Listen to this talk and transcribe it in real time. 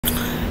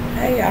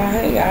Hey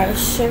y'all,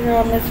 it's your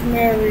girl Miss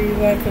Mary.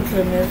 Welcome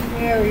to Miss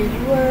Mary's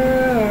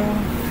World.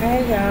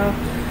 Hey y'all,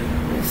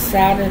 it's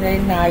Saturday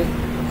night.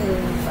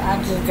 I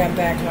just got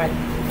back like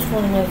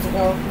 20 minutes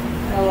ago.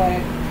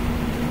 LA.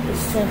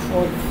 It's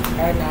 10:40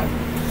 at night.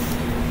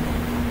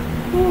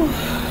 Whew. I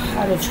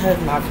had to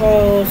change my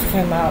clothes,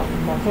 came out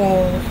with my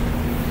clothes,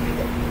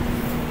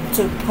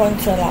 took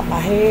ponytail out my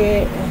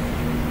head.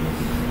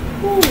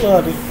 Ooh,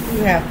 Lordy, we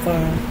have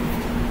fun.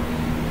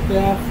 We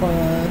have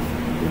fun.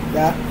 We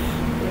got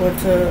went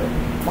to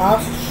my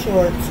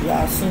shorts.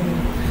 Y'all seen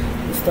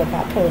the stuff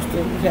I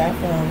posted. We had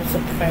fun with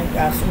some paint.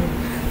 Y'all seen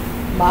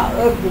my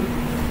ugly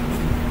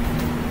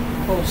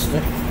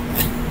poster.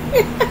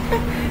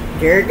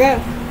 There you go.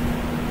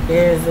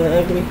 There's the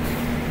ugly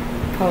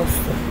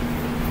poster.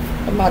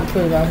 I'm about to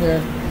put it on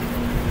here.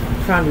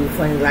 Trying to be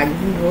funny, like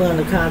you won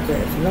the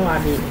contest. No, I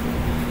didn't.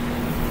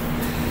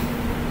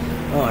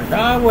 Oh,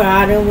 darn well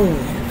I didn't win.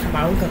 Come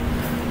on,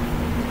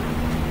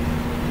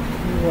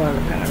 you won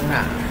the contest.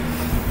 Nah.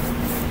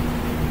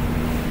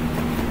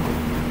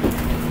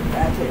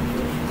 That's it.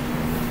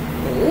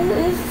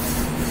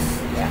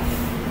 Yeah.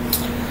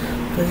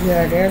 But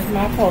yeah, there's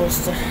my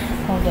poster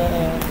on the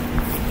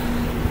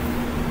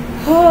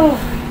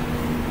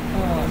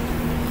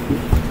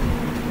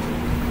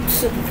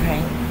super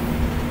paint.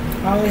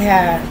 I only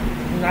had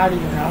not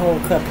even a whole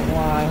cup of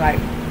wine, like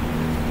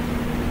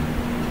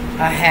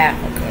a half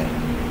a cup.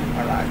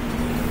 Or like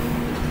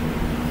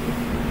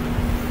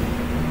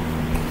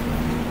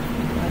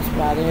that's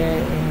about it.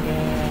 And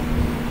then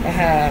it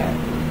had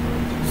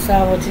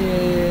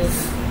sandwiches.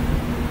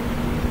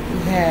 We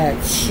had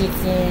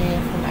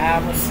chicken from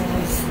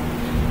Albertsons.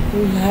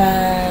 We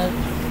had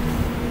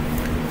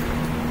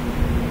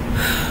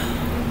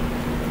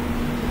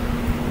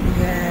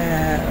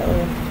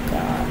oh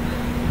god,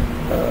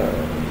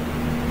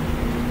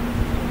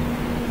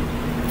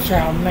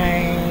 chow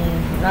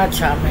mein, not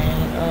chow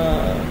mein,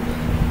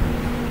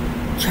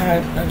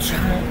 not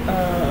chow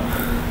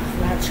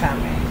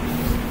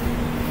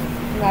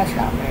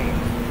mein,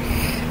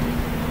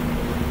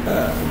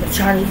 the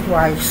Chinese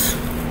rice.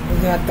 We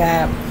got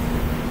that.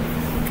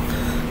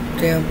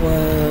 There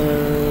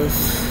was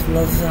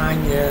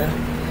lasagna.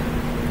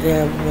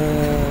 There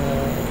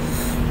was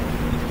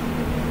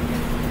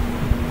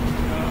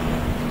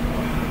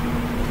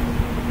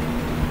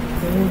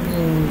green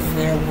beans.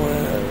 There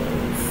was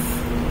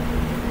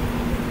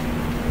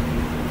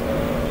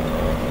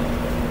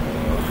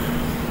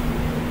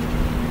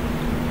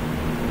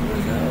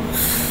what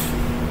else?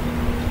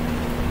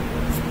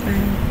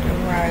 The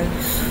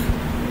rice.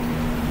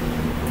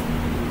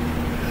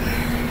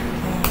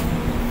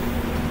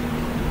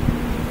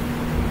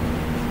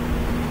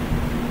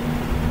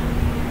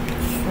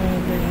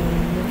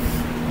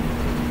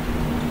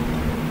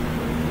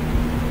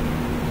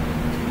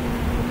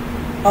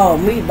 Oh,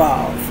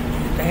 meatballs.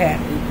 They had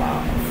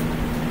meatballs.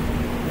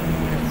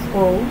 And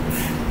fruit.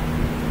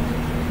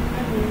 I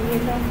didn't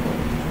get no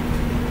fruit.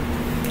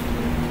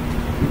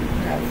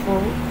 Got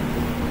fruit.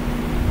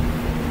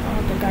 I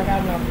don't think I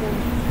got no fruit.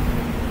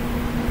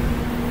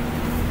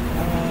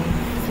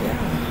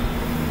 Yeah.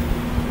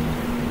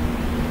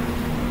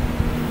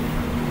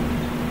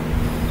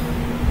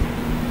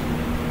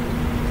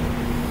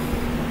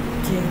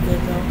 Didn't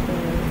get no fruit.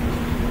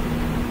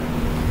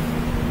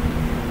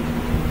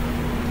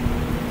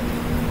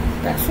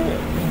 That's it.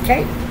 And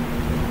cake.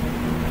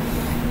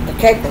 The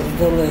cake was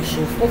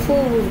delicious. The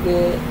food was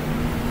good.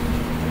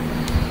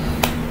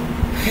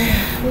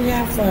 We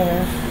had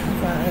fun.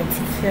 My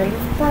Auntie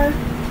Shirley's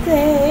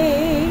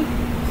birthday.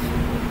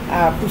 I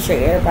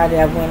appreciate everybody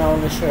that went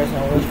on the shirts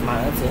and wished my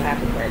auntie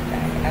happy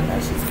birthday. I know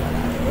she's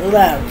gonna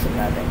love to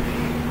know that.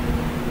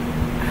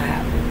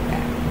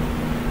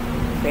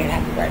 Say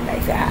happy birthday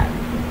to her.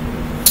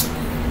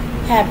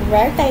 Happy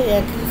birthday,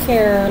 Auntie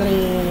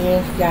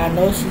Shirley. Y'all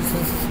know she's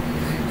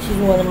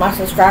one of my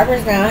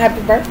subscribers now.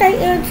 Happy birthday,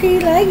 Auntie.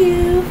 Love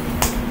you.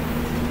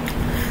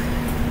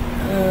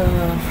 Oh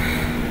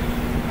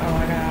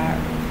my god.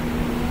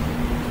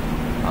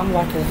 I'm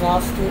like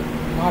exhausted.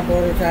 My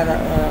daughter's at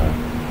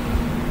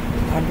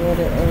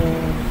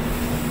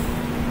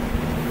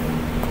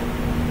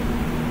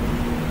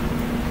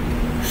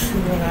she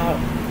went out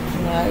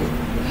tonight.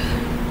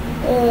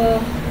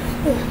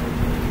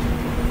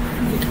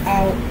 She's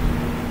out.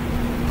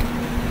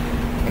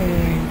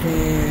 And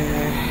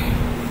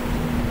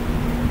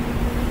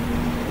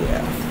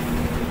yeah.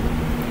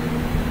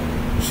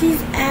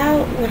 She's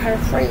out with her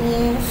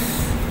friends.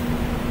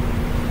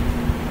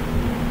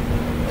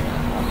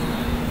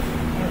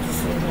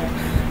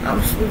 I'm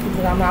sleeping,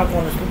 but I'm not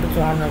going to sleep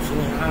until I know she's in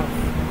the house.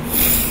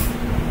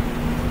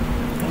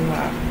 I'm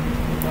not.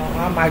 I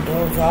might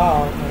doze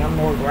off, and I'm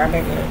going to grab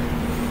it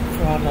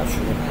until I know she's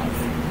in the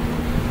house.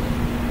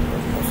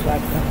 But most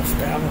likely I'm going to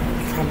stay. I'm going to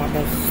try my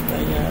best to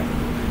stay up.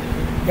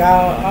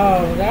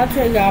 Y'all, did I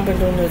tell y'all I've been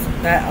doing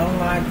that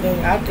online thing?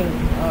 I think,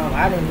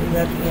 I didn't do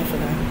nothing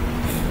yesterday.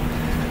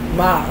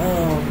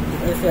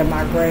 They said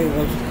my grade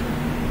was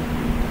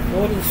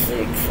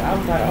 46. I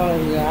was like, oh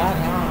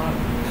yeah,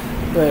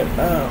 but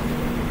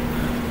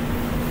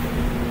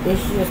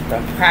It's just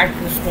a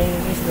practice thing.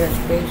 It's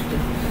just basically,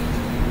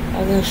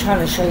 I'm just trying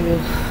to show you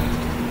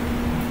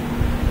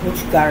what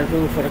you gotta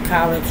do for the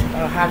college,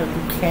 how to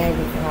do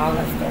Canvas and all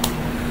that stuff.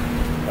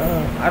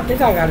 I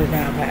think I got it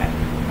down pat.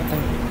 I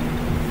think,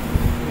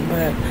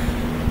 but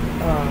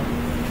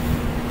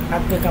I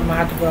think I'm gonna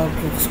have to go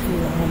to the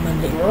school on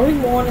Monday, early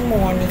morning.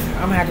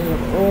 I'm gonna have to go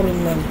early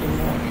Monday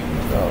morning.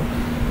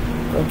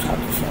 Go talk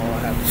to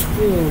someone at the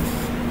school,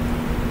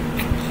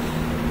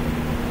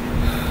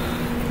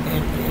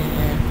 and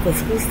then the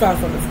school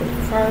starts on the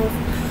 21st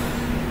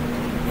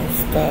and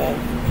stuff.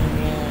 And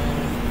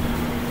then,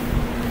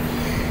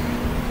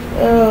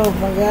 oh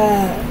my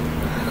God,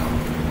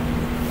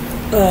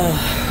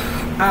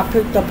 I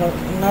picked up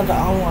another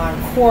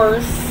online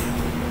course.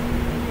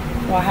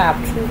 So I have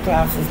 2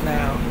 classes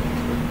now.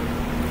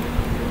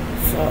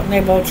 So, and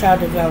they both child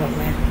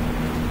development.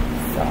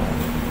 So,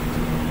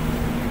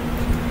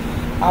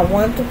 I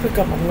wanted to pick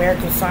up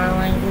American Sign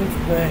Language,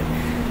 but,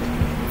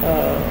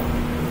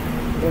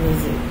 what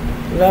is it?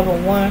 Level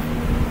 1,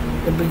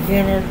 the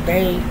beginner,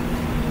 they're,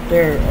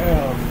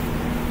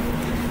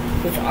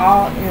 it's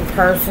all in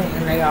person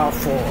and they all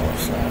full.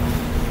 So,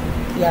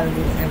 you gotta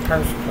do it in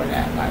person for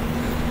that. Like,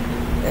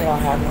 they don't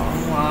have no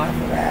online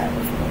for that.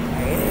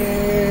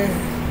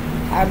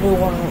 I do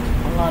want to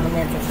learn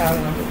American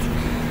Sign Language,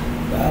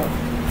 though.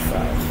 So,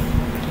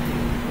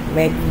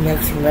 maybe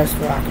next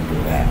semester I can do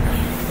that.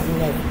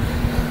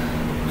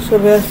 Next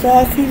semester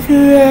I can do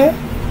that.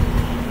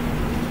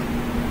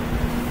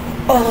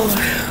 Oh,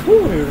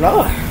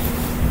 Lord.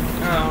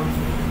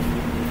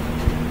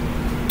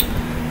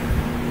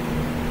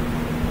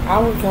 I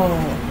was going to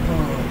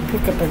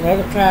pick up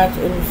another class.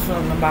 It was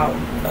something about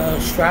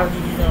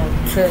strategies on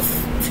test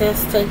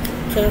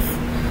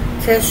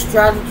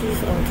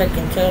strategies on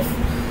taking tests.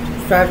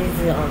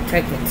 Strategies on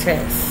taking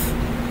tests.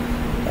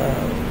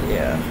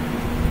 Yeah,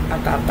 I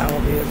thought that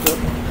would be a good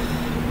one.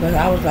 But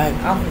I was like,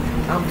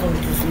 I'm going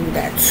to just leave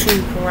that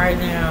 2 for right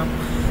now.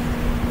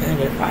 And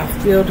if I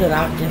feel that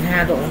I can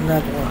handle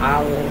another one,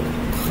 I will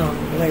come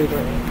later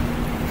and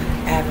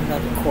add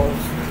another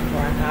course.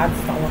 Right now, I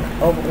just don't want to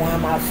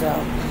overwhelm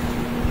myself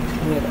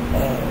with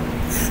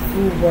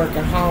schoolwork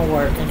and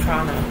homework and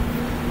trying to.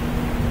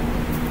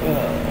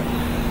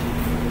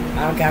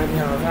 I gotta be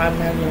on a time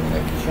manager,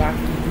 making sure I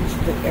can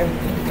get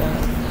everything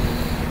done.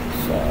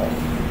 So,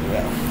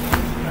 yeah, I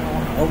don't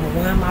want to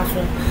overwhelm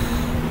myself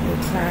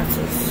with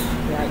classes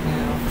right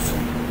now. So,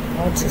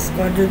 I'm just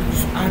gonna do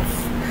this. I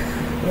just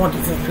want to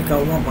just pick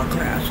up one more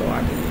class, so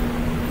I did.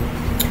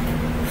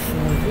 So,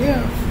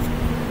 yeah.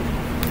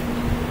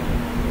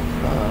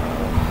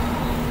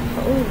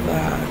 Oh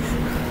gosh,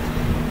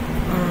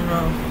 I don't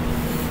know.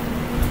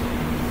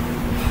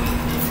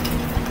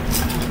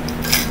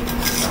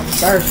 I'm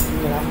thirsty,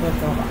 but I'm looking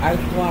for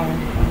ice water.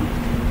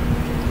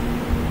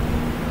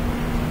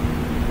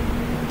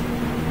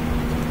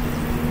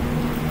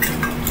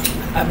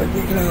 I've been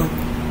drinking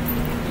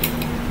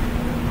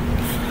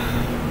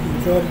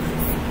enjoy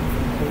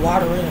the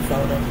water in the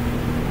soda.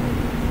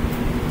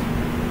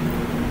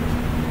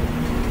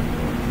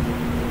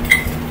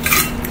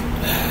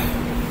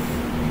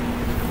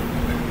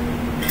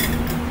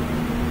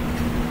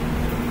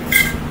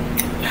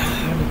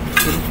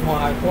 More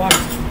ice water.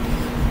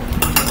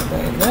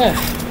 Baby.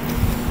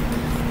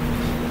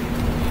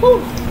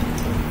 Whew.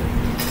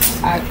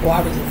 Ice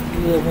water is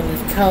good when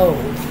it's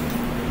cold.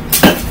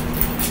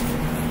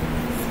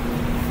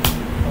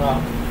 Well,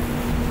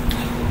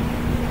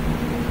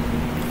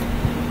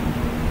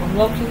 I'm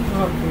looking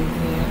hungry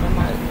again. I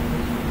might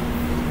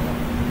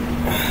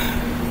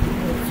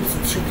get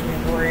some chicken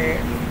and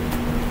bread.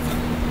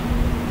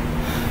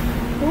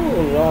 Oh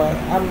Lord,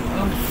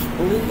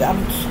 I'm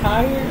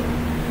tired.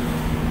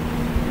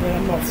 But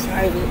I'm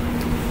excited.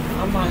 I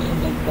might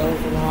end up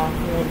dozing off a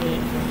little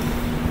bit.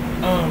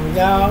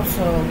 Y'all,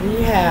 so we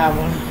have,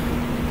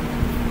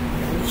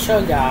 let me show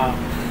y'all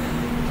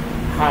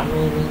how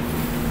many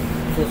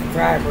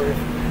subscribers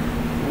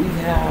we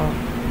have.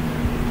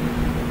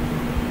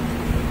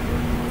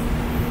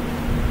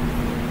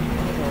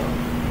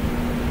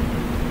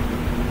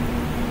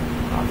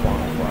 My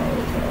phone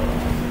froze.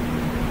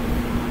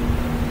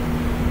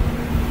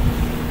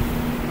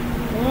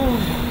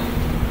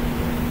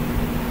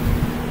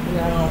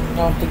 I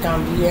don't think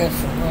I'm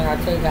BSing when I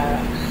tell you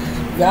that.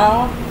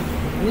 Y'all,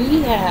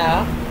 we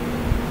have,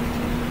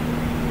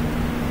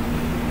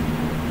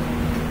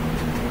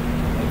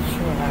 make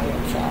sure I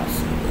let y'all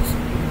see this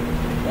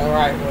the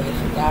right way,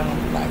 so y'all don't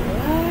be like,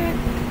 what?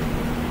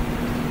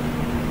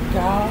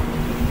 Y'all,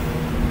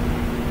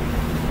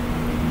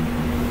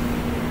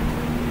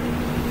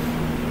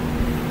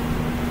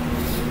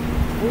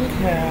 we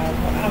have,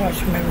 how much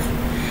members?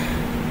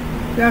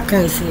 Y'all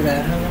can't see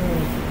that, huh? Let me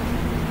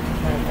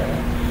turn that.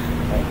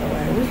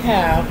 We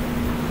have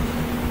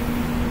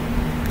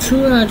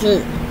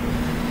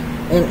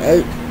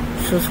 208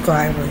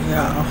 subscribers,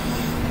 y'all.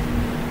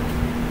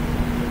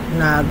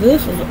 Now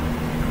this is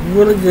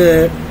really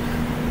good.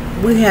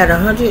 We had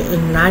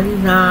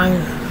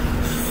 199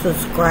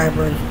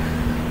 subscribers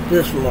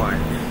this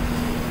morning.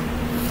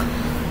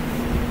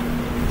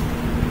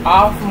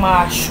 off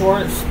my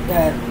shorts,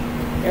 that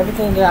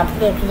everything that I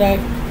put up today,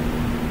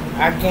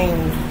 I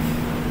gained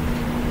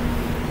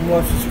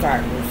more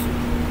subscribers.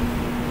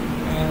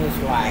 And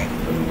it's like,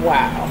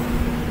 wow.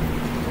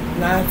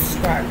 9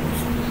 subscribers.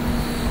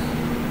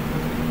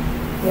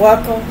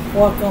 Welcome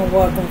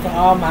to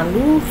all my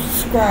new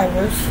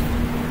subscribers.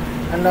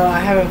 I know I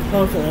haven't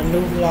posted a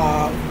new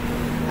vlog.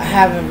 I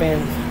haven't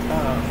vlogged.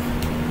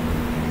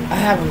 I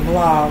haven't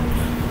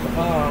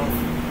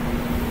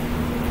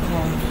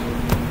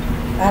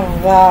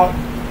vlogged.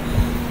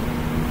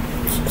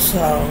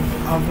 So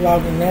I'm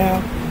vlogging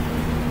now.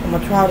 I'm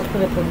gonna try to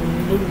put up a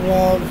new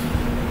vlog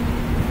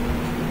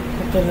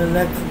within the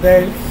next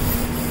day.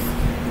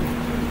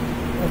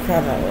 I'm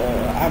trying to.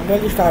 I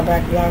barely started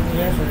back vlogging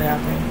yesterday, I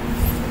think.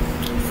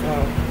 So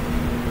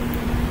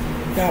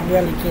y'all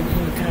barely getting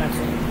any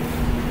content.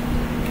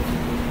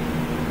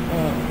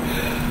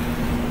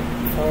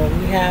 So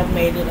we have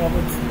made it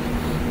over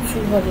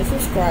 200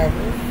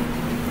 subscribers.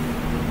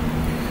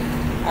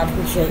 I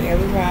appreciate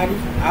everybody.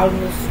 All of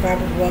the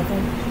subscribers,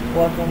 welcome.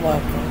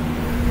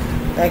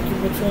 Thank you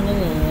for tuning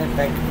in.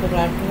 Thank you for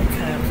liking the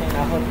content. I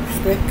hope you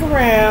stick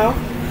around.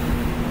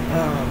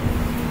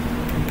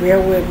 Bear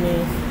with me.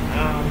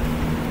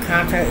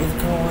 Content is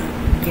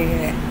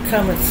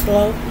coming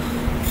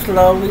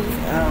slowly.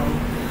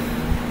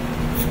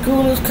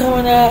 School is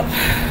coming up.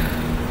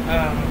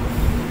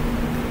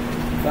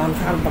 So I'm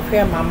trying to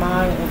prepare my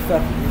mind and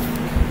stuff.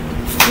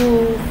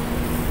 School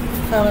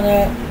coming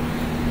up.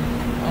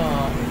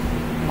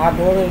 My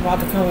daughter is about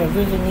to come and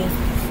visit me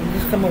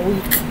this coming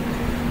week.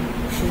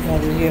 She's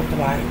gonna be here for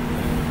like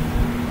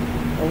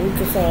a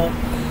week or so.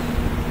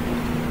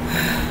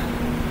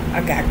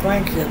 I got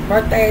grandkids'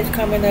 birthdays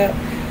coming up.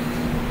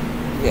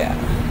 Yeah,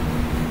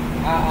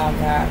 I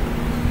got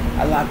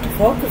a lot to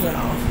focus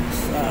on.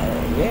 So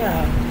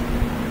yeah,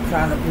 I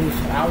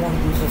want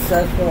to be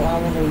successful. I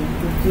want to do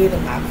good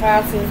in my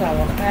classes. I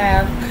want to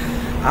pass.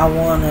 I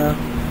want to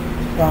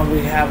don't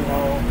be having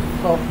no,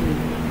 hopefully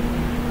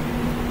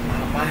I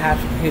might have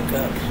some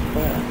hiccups,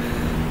 but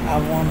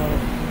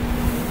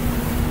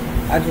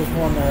I just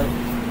want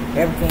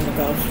everything to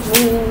go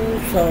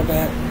smooth so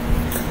that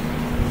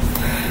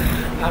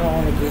I don't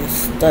want to get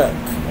stuck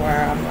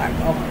where I'm like,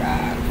 oh my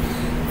God.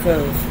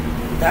 Because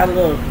that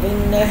little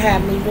thing that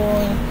had me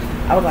doing,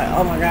 I was like,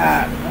 oh my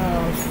God,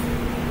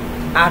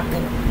 I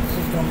think this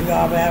is going to be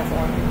all bad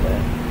for me.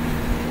 But,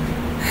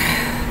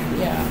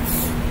 yeah.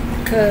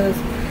 Because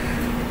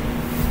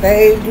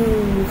they do,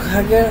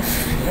 I guess,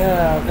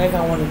 they're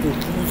going to want to do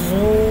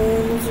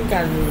Zooms. You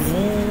got to do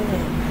Zoom.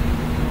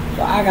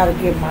 So I got to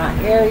get my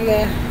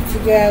area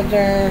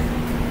together.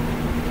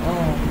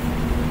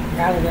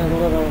 Got to get a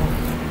little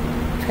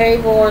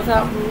table or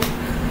something.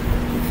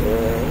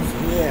 Because,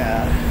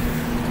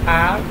 I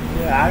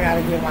got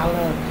to get my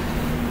little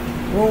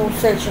room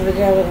section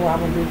together where I'm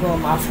going to be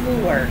doing my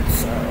schoolwork.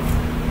 So,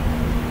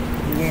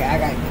 yeah, I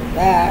got to get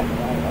that. Oh,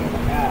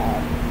 my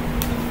God.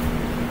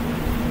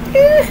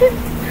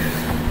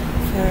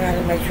 So I got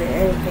to make sure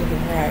everything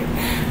is right.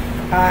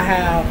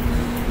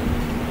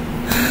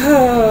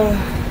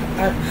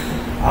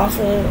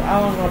 Also, I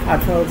don't know if I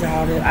told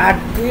y'all that I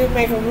did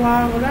make a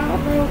vlog, but I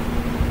don't know.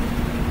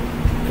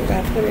 Did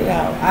I put it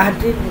out? I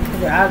didn't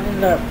put it. I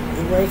ended up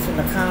erasing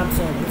the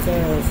content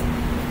because,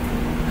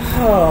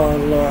 oh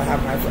Lord, how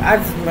much I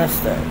just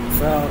messed up.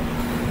 So,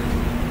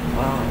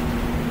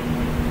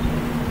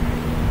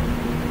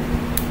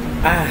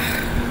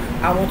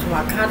 I went to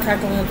my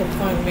contact lens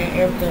appointment.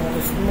 Everything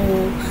was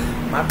smooth.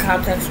 My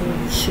contacts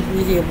should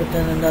be here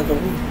within another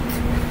week.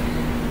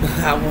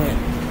 I went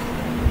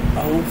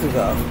a week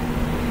ago.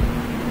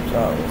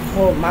 So,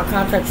 my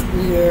contacts should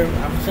be here.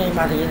 I'm saying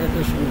by the end of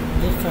this week,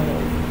 this coming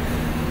week,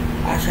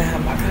 I should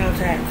have my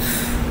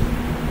contacts.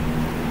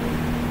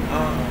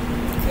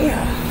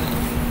 Yeah.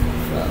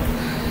 So,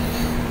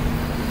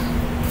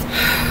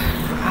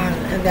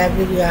 in that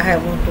video, I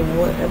had went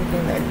through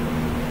everything that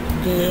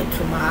did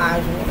to my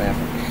eyes or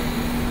whatever.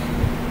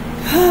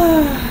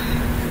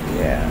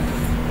 Yeah,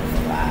 it's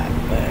a lot,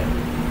 but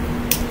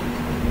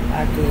I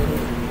did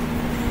it.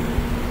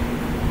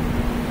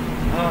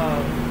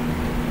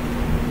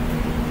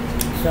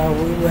 So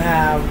we will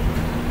have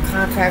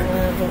contact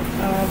lens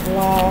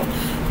vlogs.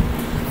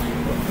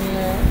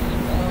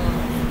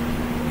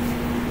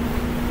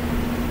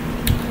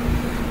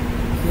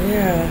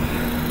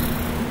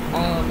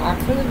 I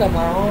cleaned up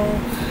my room.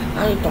 I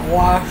need to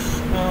wash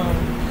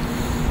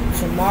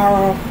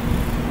tomorrow. I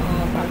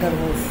gotta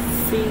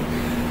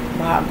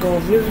go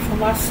visit for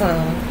my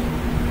son.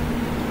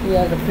 He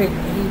has a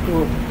picnic. He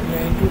do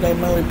their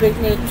monthly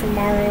picnic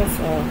tomorrow.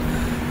 So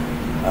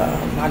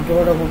my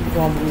daughter will be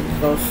going to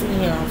go see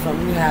him. So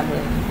he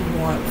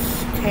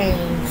wants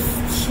Cane's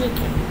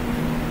chicken.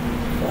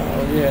 So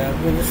yeah,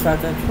 we just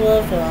started at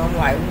 12. So I'm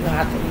like, we're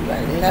gonna have to eat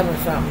like 11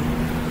 something.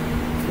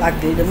 Like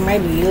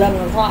maybe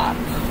 11 o'clock.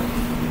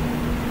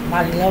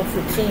 About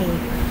 11:15.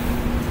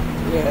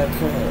 Yeah,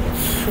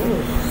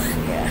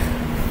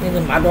 and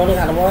then my daughter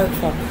got to work,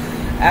 so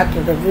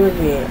after the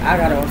visit, I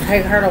got to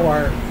take her to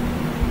work.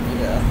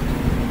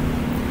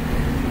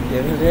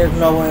 There's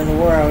no way in the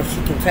world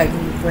she can take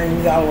me,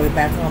 bring me all the way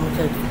back home and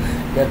take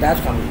that's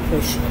going to be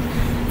pushing it.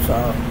 So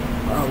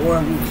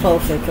we'll be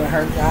closer to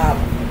her job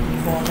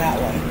going that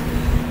way.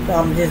 So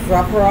I'm just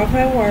drop her off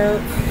at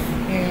work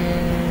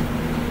and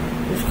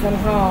just come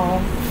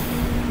home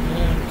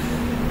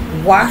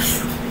and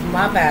wash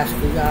my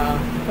basket, y'all.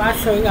 If I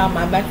show y'all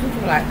my basket,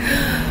 it's like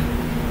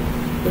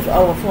it's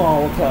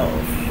overflowing with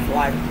clothes.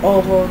 Like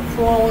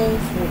overflowing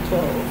with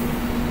clothes.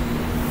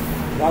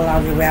 My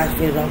laundry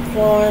basket is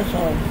overflowing, so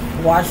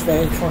wash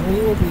days for me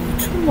will be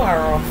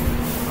tomorrow.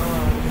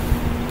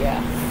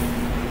 Yeah.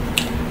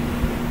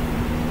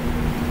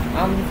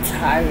 I'm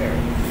tired.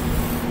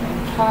 I'm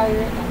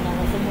tired. I'm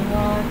not sitting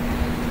on.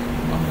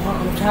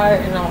 I'm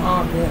tired and I'm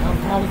hungry. I'm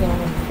probably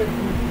gonna cook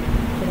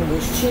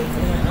this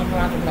chicken. I'm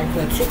about to make a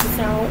chicken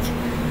sandwich.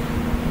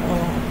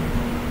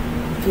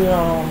 Get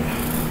on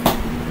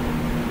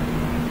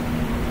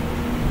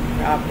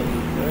probably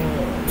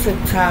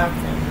TikTok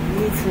and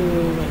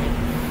YouTube and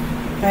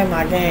play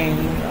my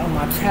games on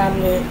my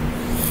tablet.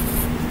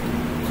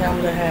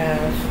 Tablet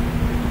has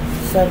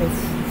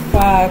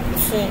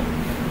 75%.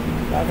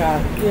 I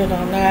got good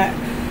on that.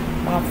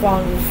 My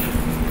phone is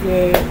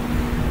good.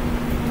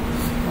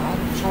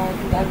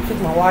 I took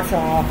my watch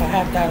off. I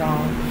have that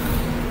on.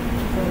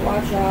 The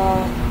watch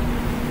off.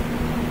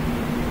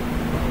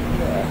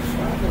 Yeah, so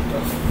I think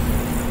this.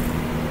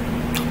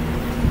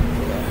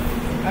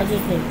 Yeah, I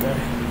just need to.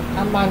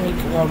 I might need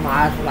to close my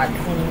eyes for like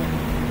 20 minutes.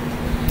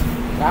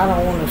 I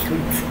don't want to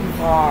sleep too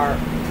hard.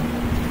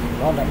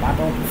 Well, that my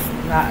daughter's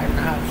not in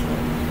the house.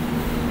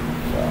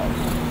 So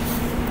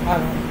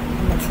I'm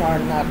gonna try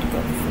not to go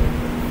to sleep.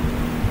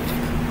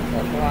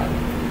 That's what I do.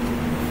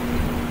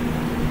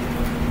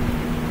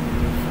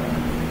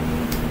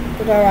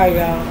 But alright,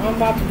 y'all. I'm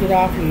about to get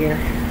off here.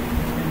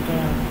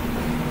 And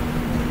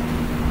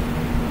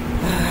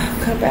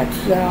come back to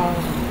y'all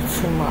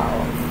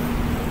tomorrow.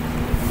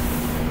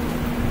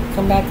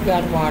 Come back to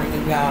y'all tomorrow to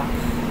give y'all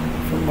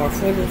some more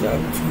footage of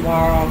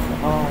tomorrow.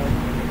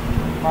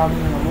 Probably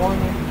in the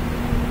morning.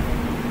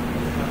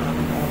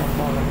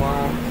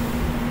 Tomorrow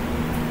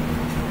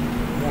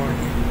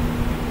morning.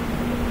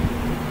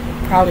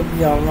 Probably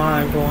be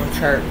online doing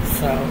church,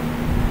 so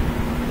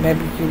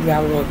maybe give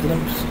y'all a little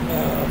glimpse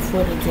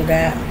footage of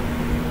that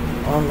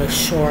on the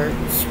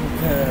shorts,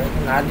 because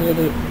when I did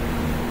it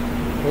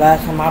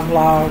last time I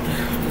vlogged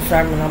the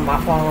sermon on my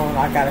phone,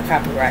 I got a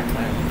copyright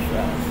claim,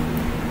 so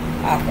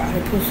I'll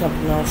probably put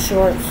something on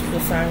shorts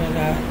concerning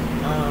that,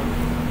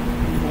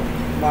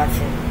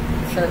 watching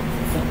church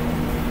or something.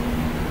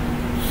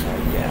 So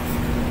yeah.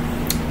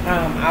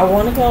 I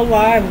want to go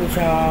live with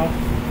y'all.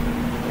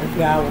 If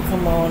y'all will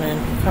come on and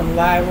come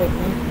live with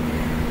me,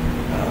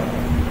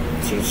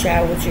 chit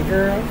chat with your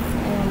girl.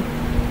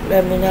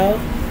 Let me know.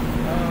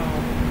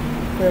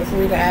 Feel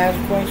free to ask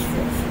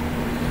questions.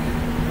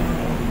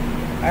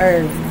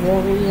 There's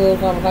more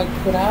videos I would like to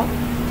put out.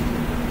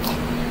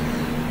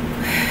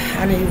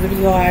 I need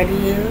video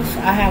ideas.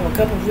 I have a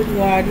couple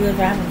video ideas.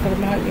 I haven't put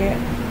them out yet.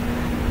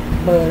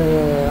 But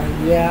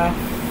yeah.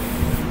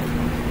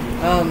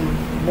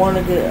 Want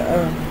to get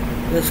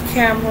this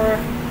camera.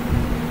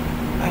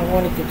 I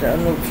want to get a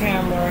new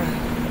camera.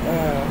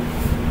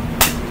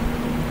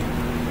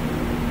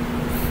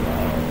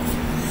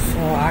 So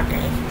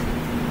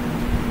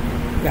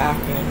y'all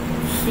can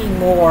see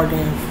more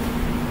than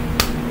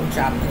what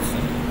y'all been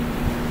seeing.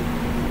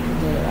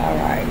 But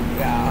alright,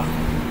 y'all.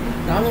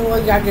 The only way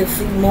y'all get to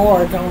see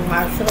more is on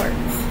my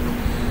shorts.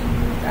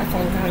 That's the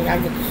only time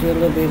y'all get to see a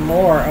little bit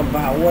more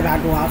about what I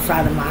do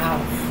outside of my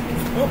house.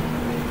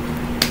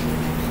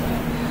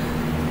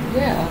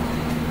 Yeah.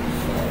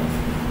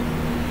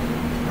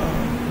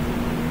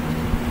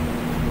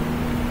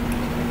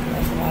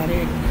 That's about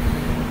it.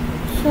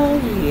 So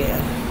yeah.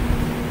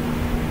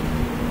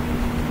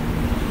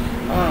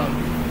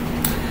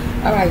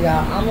 Alright,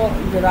 y'all. I'm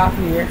gonna get off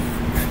here.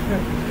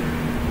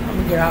 I'm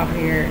gonna get off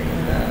here,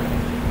 and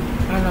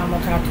I know I'm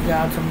gonna talk to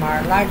y'all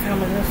tomorrow. Like,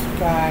 comment, and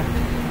subscribe.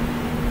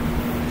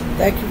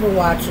 Thank you for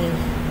watching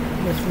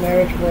Miss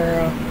Mary's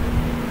World.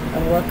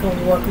 And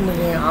welcome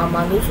again, all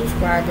my new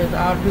subscribers,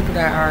 all the people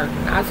that are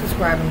not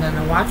subscribing and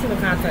are watching the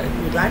content. If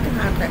you'd like the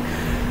content,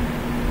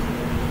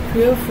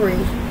 feel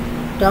free.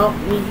 Don't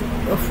be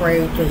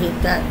afraid to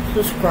hit that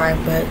subscribe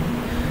button.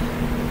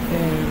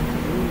 And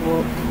we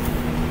will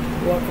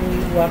welcome you.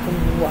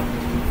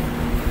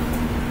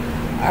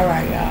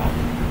 Alright, y'all.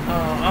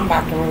 I'm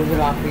about to really get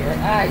off here.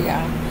 Alright,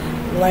 y'all.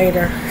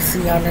 Later.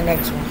 See you on the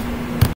next one.